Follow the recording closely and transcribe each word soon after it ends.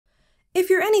If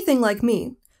you're anything like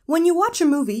me, when you watch a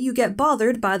movie you get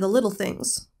bothered by the little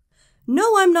things.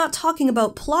 No, I'm not talking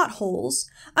about plot holes.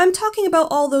 I'm talking about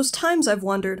all those times I've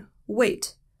wondered,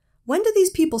 wait, when do these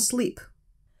people sleep?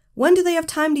 When do they have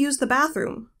time to use the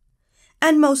bathroom?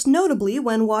 And most notably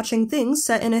when watching things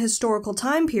set in a historical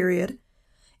time period,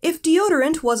 if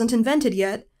deodorant wasn't invented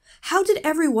yet, how did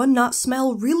everyone not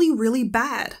smell really, really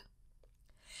bad?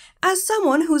 As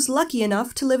someone who's lucky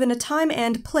enough to live in a time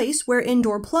and place where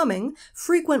indoor plumbing,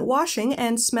 frequent washing,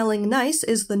 and smelling nice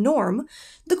is the norm,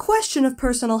 the question of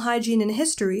personal hygiene in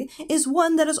history is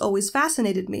one that has always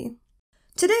fascinated me.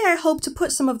 Today I hope to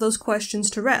put some of those questions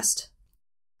to rest.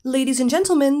 Ladies and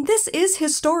gentlemen, this is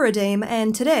Historidame,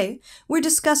 and today we're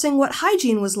discussing what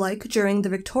hygiene was like during the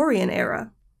Victorian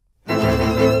era.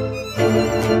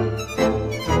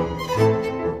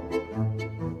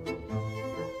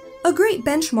 A great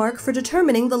benchmark for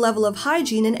determining the level of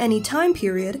hygiene in any time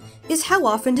period is how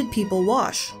often did people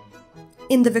wash.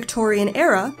 In the Victorian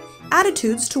era,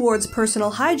 attitudes towards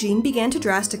personal hygiene began to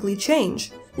drastically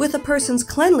change, with a person's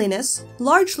cleanliness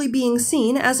largely being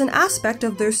seen as an aspect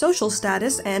of their social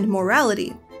status and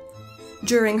morality.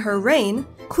 During her reign,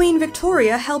 Queen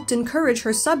Victoria helped encourage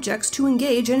her subjects to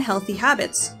engage in healthy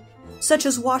habits, such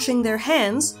as washing their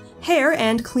hands, hair,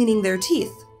 and cleaning their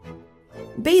teeth.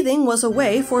 Bathing was a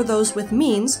way for those with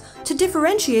means to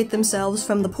differentiate themselves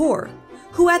from the poor,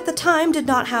 who at the time did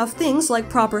not have things like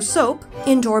proper soap,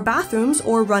 indoor bathrooms,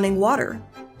 or running water.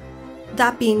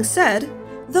 That being said,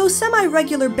 though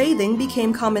semi-regular bathing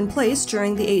became commonplace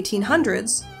during the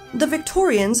 1800s, the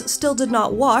Victorians still did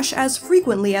not wash as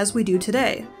frequently as we do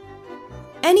today.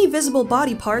 Any visible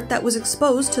body part that was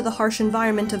exposed to the harsh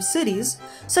environment of cities,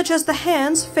 such as the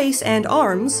hands, face, and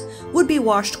arms, would be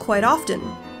washed quite often.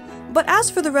 But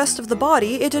as for the rest of the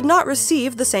body, it did not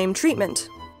receive the same treatment.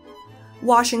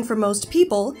 Washing for most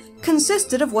people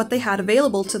consisted of what they had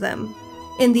available to them.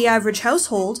 In the average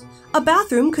household, a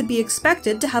bathroom could be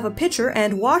expected to have a pitcher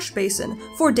and wash basin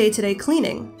for day-to-day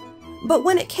cleaning. But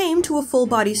when it came to a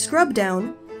full-body scrub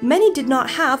down, many did not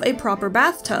have a proper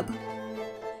bathtub.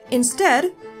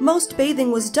 Instead, most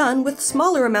bathing was done with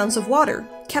smaller amounts of water,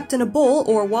 kept in a bowl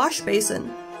or wash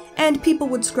basin, and people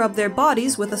would scrub their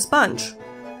bodies with a sponge.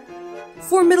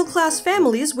 For middle-class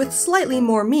families with slightly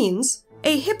more means,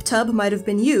 a hip tub might have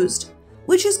been used,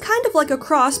 which is kind of like a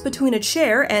cross between a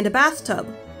chair and a bathtub,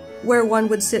 where one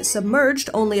would sit submerged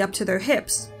only up to their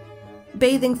hips.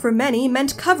 Bathing for many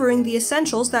meant covering the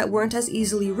essentials that weren't as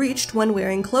easily reached when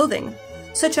wearing clothing,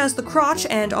 such as the crotch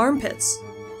and armpits.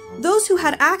 Those who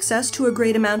had access to a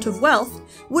great amount of wealth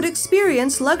would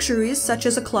experience luxuries such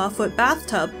as a clawfoot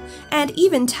bathtub, and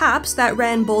even taps that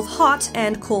ran both hot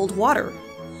and cold water.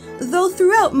 Though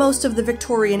throughout most of the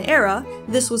Victorian era,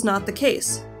 this was not the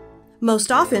case.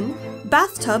 Most often,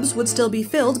 bathtubs would still be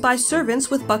filled by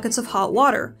servants with buckets of hot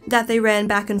water that they ran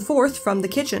back and forth from the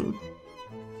kitchen.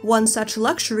 One such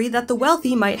luxury that the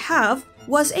wealthy might have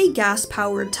was a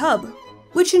gas-powered tub,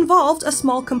 which involved a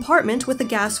small compartment with a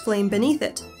gas flame beneath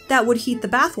it that would heat the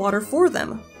bathwater for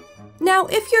them. Now,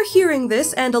 if you're hearing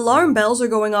this and alarm bells are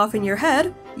going off in your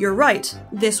head, you're right,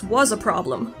 this was a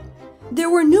problem. There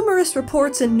were numerous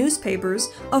reports in newspapers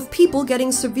of people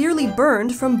getting severely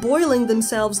burned from boiling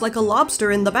themselves like a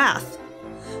lobster in the bath,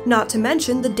 not to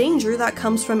mention the danger that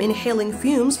comes from inhaling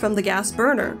fumes from the gas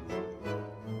burner.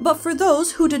 But for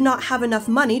those who did not have enough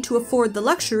money to afford the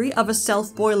luxury of a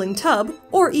self-boiling tub,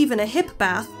 or even a hip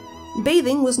bath,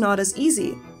 bathing was not as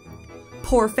easy.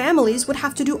 Poor families would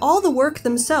have to do all the work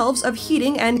themselves of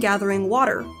heating and gathering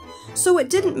water, so it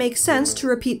didn't make sense to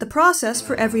repeat the process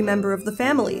for every member of the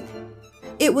family.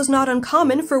 It was not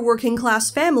uncommon for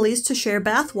working-class families to share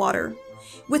bathwater,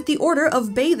 with the order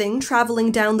of bathing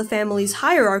traveling down the family's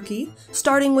hierarchy,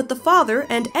 starting with the father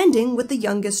and ending with the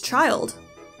youngest child.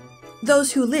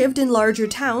 Those who lived in larger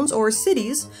towns or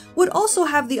cities would also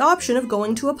have the option of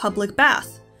going to a public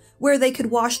bath, where they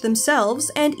could wash themselves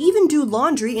and even do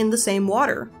laundry in the same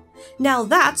water. Now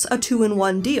that's a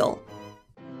two-in-one deal.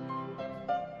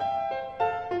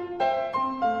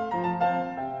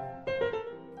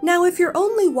 Now, if you're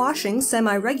only washing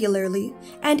semi-regularly,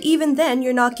 and even then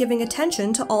you're not giving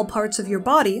attention to all parts of your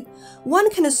body, one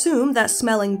can assume that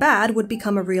smelling bad would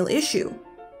become a real issue.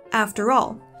 After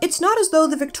all, it's not as though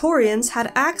the Victorians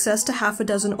had access to half a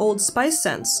dozen Old Spice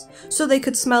scents, so they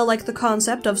could smell like the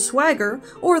concept of swagger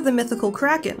or the mythical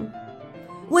Kraken.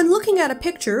 When looking at a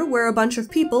picture where a bunch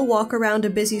of people walk around a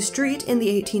busy street in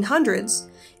the 1800s,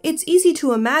 it's easy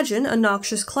to imagine a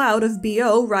noxious cloud of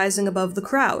BO rising above the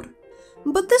crowd.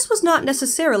 But this was not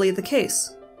necessarily the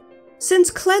case.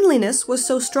 Since cleanliness was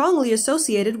so strongly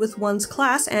associated with one's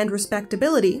class and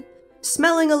respectability,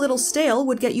 Smelling a little stale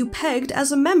would get you pegged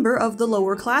as a member of the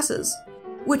lower classes,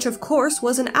 which of course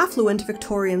was an affluent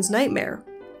Victorian's nightmare.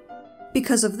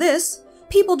 Because of this,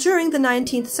 people during the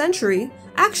 19th century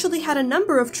actually had a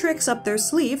number of tricks up their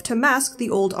sleeve to mask the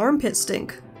old armpit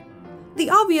stink. The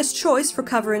obvious choice for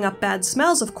covering up bad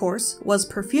smells, of course, was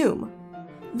perfume.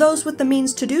 Those with the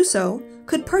means to do so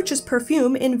could purchase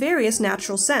perfume in various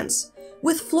natural scents,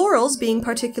 with florals being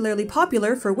particularly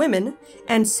popular for women,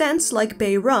 and scents like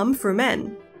bay rum for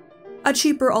men. A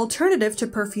cheaper alternative to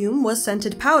perfume was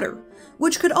scented powder,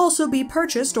 which could also be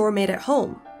purchased or made at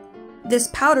home. This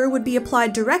powder would be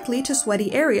applied directly to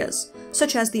sweaty areas,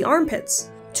 such as the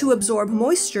armpits, to absorb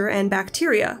moisture and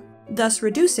bacteria, thus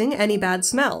reducing any bad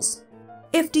smells.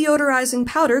 If deodorizing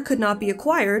powder could not be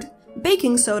acquired,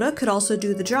 baking soda could also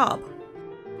do the job.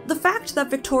 The fact that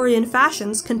Victorian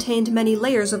fashions contained many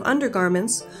layers of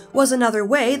undergarments was another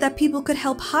way that people could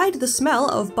help hide the smell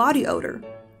of body odor.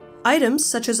 Items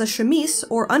such as a chemise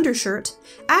or undershirt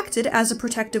acted as a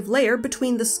protective layer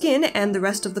between the skin and the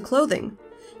rest of the clothing,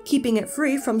 keeping it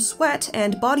free from sweat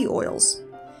and body oils.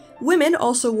 Women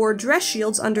also wore dress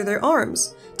shields under their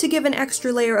arms to give an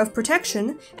extra layer of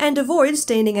protection and avoid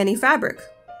staining any fabric.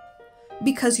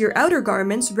 Because your outer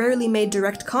garments rarely made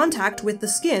direct contact with the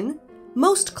skin,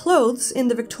 most clothes in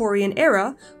the Victorian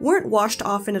era weren't washed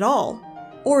often at all,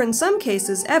 or in some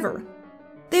cases ever.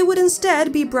 They would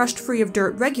instead be brushed free of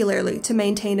dirt regularly to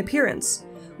maintain appearance,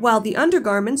 while the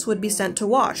undergarments would be sent to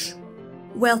wash.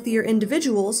 Wealthier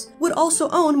individuals would also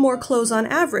own more clothes on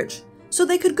average, so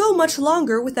they could go much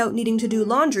longer without needing to do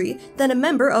laundry than a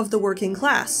member of the working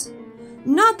class.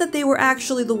 Not that they were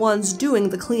actually the ones doing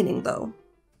the cleaning, though.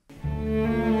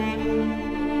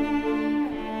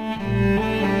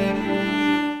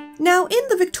 Now, in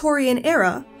the Victorian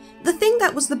era, the thing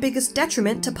that was the biggest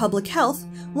detriment to public health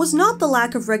was not the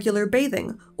lack of regular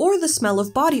bathing or the smell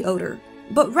of body odor,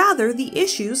 but rather the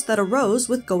issues that arose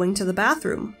with going to the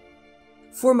bathroom.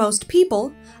 For most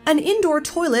people, an indoor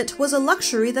toilet was a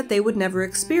luxury that they would never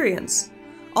experience.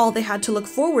 All they had to look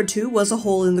forward to was a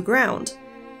hole in the ground.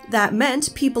 That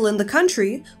meant people in the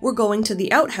country were going to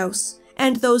the outhouse,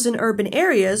 and those in urban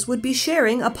areas would be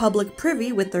sharing a public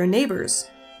privy with their neighbors.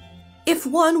 If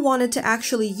one wanted to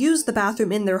actually use the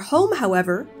bathroom in their home,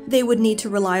 however, they would need to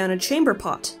rely on a chamber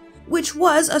pot, which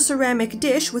was a ceramic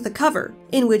dish with a cover,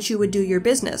 in which you would do your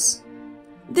business.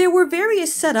 There were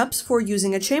various setups for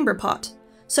using a chamber pot,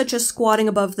 such as squatting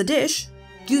above the dish,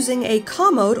 using a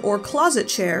commode or closet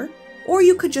chair, or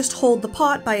you could just hold the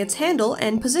pot by its handle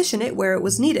and position it where it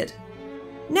was needed.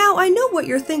 Now, I know what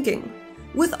you're thinking.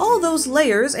 With all those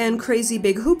layers and crazy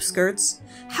big hoop skirts,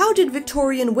 how did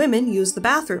Victorian women use the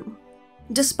bathroom?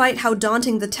 Despite how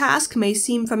daunting the task may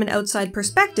seem from an outside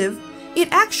perspective, it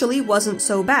actually wasn't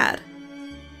so bad.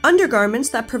 Undergarments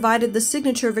that provided the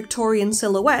signature Victorian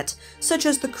silhouette, such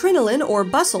as the crinoline or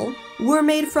bustle, were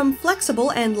made from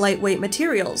flexible and lightweight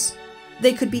materials.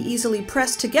 They could be easily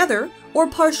pressed together or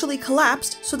partially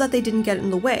collapsed so that they didn't get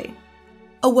in the way.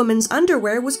 A woman's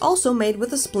underwear was also made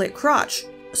with a split crotch,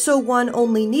 so one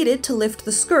only needed to lift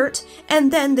the skirt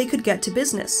and then they could get to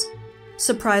business.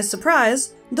 Surprise,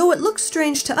 surprise, though it looks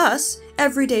strange to us,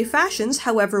 everyday fashions,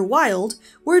 however wild,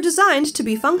 were designed to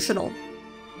be functional.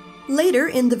 Later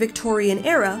in the Victorian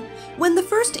era, when the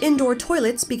first indoor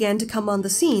toilets began to come on the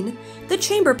scene, the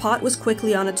chamber pot was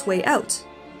quickly on its way out.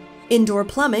 Indoor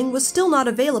plumbing was still not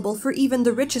available for even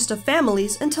the richest of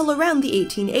families until around the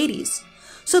 1880s,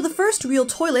 so the first real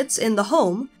toilets in the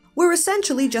home were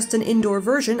essentially just an indoor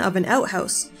version of an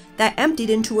outhouse that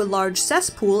emptied into a large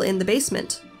cesspool in the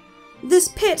basement. This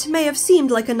pit may have seemed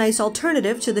like a nice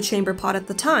alternative to the chamber pot at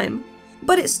the time,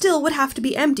 but it still would have to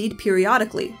be emptied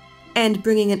periodically, and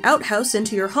bringing an outhouse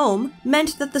into your home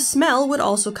meant that the smell would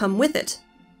also come with it.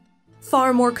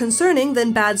 Far more concerning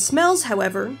than bad smells,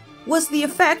 however, was the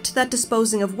effect that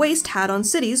disposing of waste had on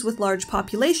cities with large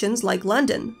populations like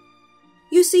London.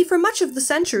 You see, for much of the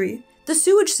century, the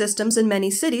sewage systems in many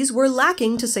cities were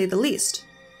lacking to say the least.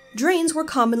 Drains were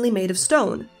commonly made of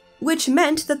stone, which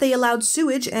meant that they allowed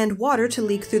sewage and water to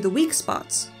leak through the weak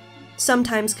spots.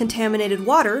 Sometimes contaminated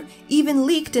water even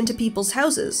leaked into people's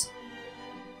houses.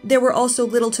 There were also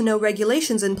little to no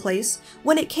regulations in place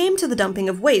when it came to the dumping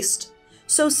of waste,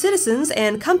 so citizens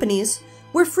and companies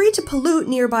were free to pollute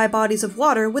nearby bodies of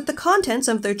water with the contents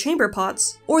of their chamber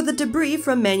pots or the debris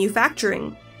from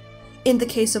manufacturing. In the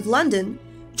case of London,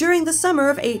 during the summer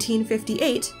of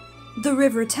 1858, the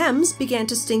River Thames began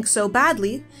to stink so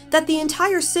badly that the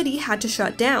entire city had to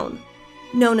shut down.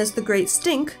 Known as the Great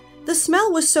Stink, the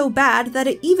smell was so bad that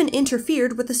it even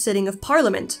interfered with the sitting of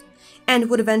Parliament, and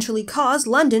would eventually cause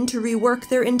London to rework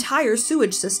their entire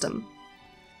sewage system.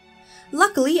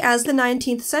 Luckily, as the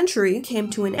 19th century came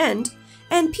to an end,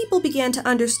 and people began to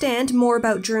understand more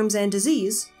about germs and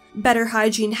disease, better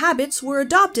hygiene habits were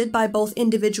adopted by both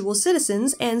individual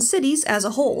citizens and cities as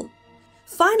a whole.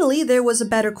 Finally, there was a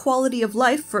better quality of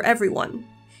life for everyone,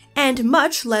 and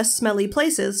much less smelly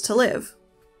places to live.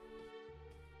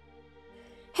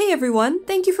 Hey everyone,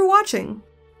 thank you for watching!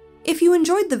 If you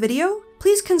enjoyed the video,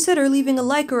 please consider leaving a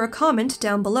like or a comment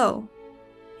down below.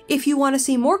 If you want to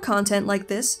see more content like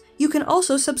this, you can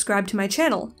also subscribe to my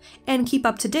channel, and keep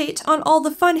up to date on all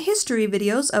the fun history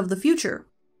videos of the future.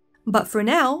 But for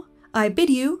now, I bid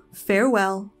you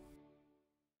farewell.